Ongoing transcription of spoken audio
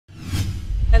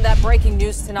And that breaking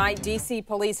news tonight, D.C.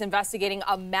 police investigating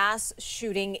a mass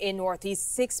shooting in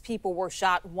Northeast. 6 people were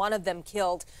shot, one of them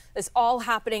killed. This all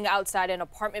happening outside an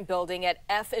apartment building at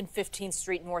F and 15th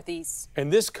Street Northeast.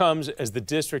 And this comes as the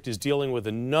district is dealing with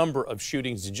a number of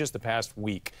shootings in just the past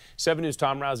week. 7 News'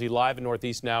 Tom Roussey live in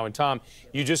Northeast now. And Tom,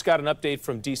 you just got an update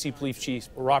from D.C. Police Chief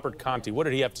Robert Contee. What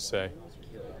did he have to say?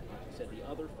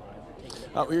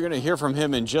 You're going to hear from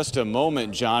him in just a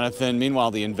moment, Jonathan.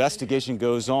 Meanwhile, the investigation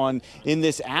goes on in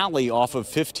this alley off of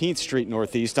 15th Street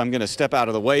Northeast. I'm going to step out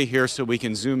of the way here so we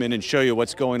can zoom in and show you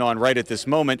what's going on right at this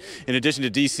moment. In addition to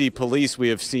D.C. police, we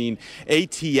have seen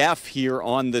ATF here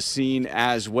on the scene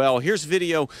as well. Here's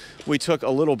video we took a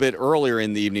little bit earlier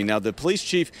in the evening. Now, the police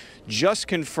chief just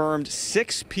confirmed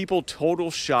 6 people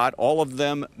total shot, all of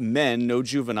them men, no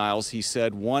juveniles. He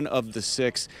said one of the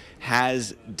 6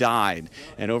 has died.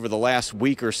 And over the last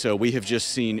week or so, we have just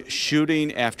seen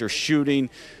shooting after shooting.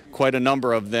 Quite a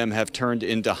number of them have turned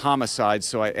into homicides.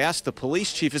 So I asked the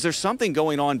police chief, is there something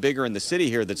going on bigger in the city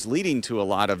here that's leading to a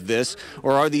lot of this,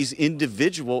 or are these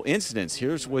individual incidents?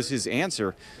 Here was his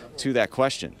answer to that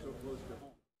question.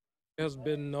 There's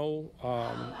been no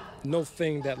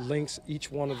thing that links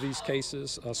each one of these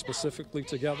cases specifically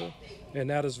together, and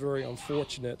that is very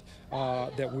unfortunate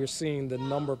that we're seeing the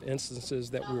number of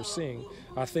instances that we're seeing.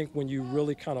 I think when you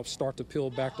really kind of start to peel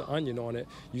back the onion on it,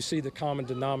 you see the common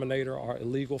denominator are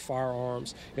illegal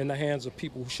firearms in the hands of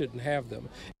people who shouldn't have them.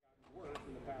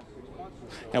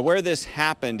 Now, where this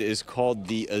happened is called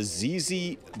the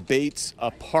Azeeze-Bates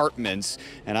apartments,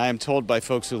 and I am told by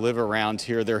folks who live around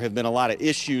here there have been a lot of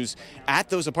issues at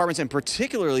those apartments, and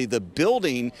particularly the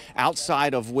building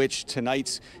outside of which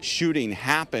tonight's shooting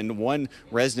happened. One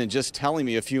resident just telling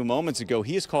me a few moments ago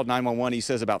he has called 911, he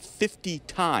says, about 50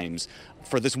 times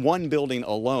for this one building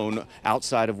alone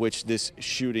outside of which this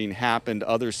shooting happened.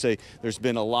 Others say there's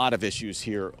been a lot of issues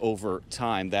here over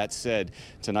time. That said,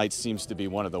 tonight seems to be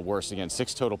one of the worst. Again,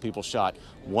 6 total people shot.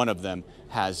 One of them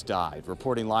has died.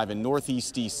 Reporting live in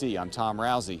Northeast D.C., I'm Tom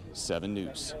Roussey, 7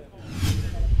 News.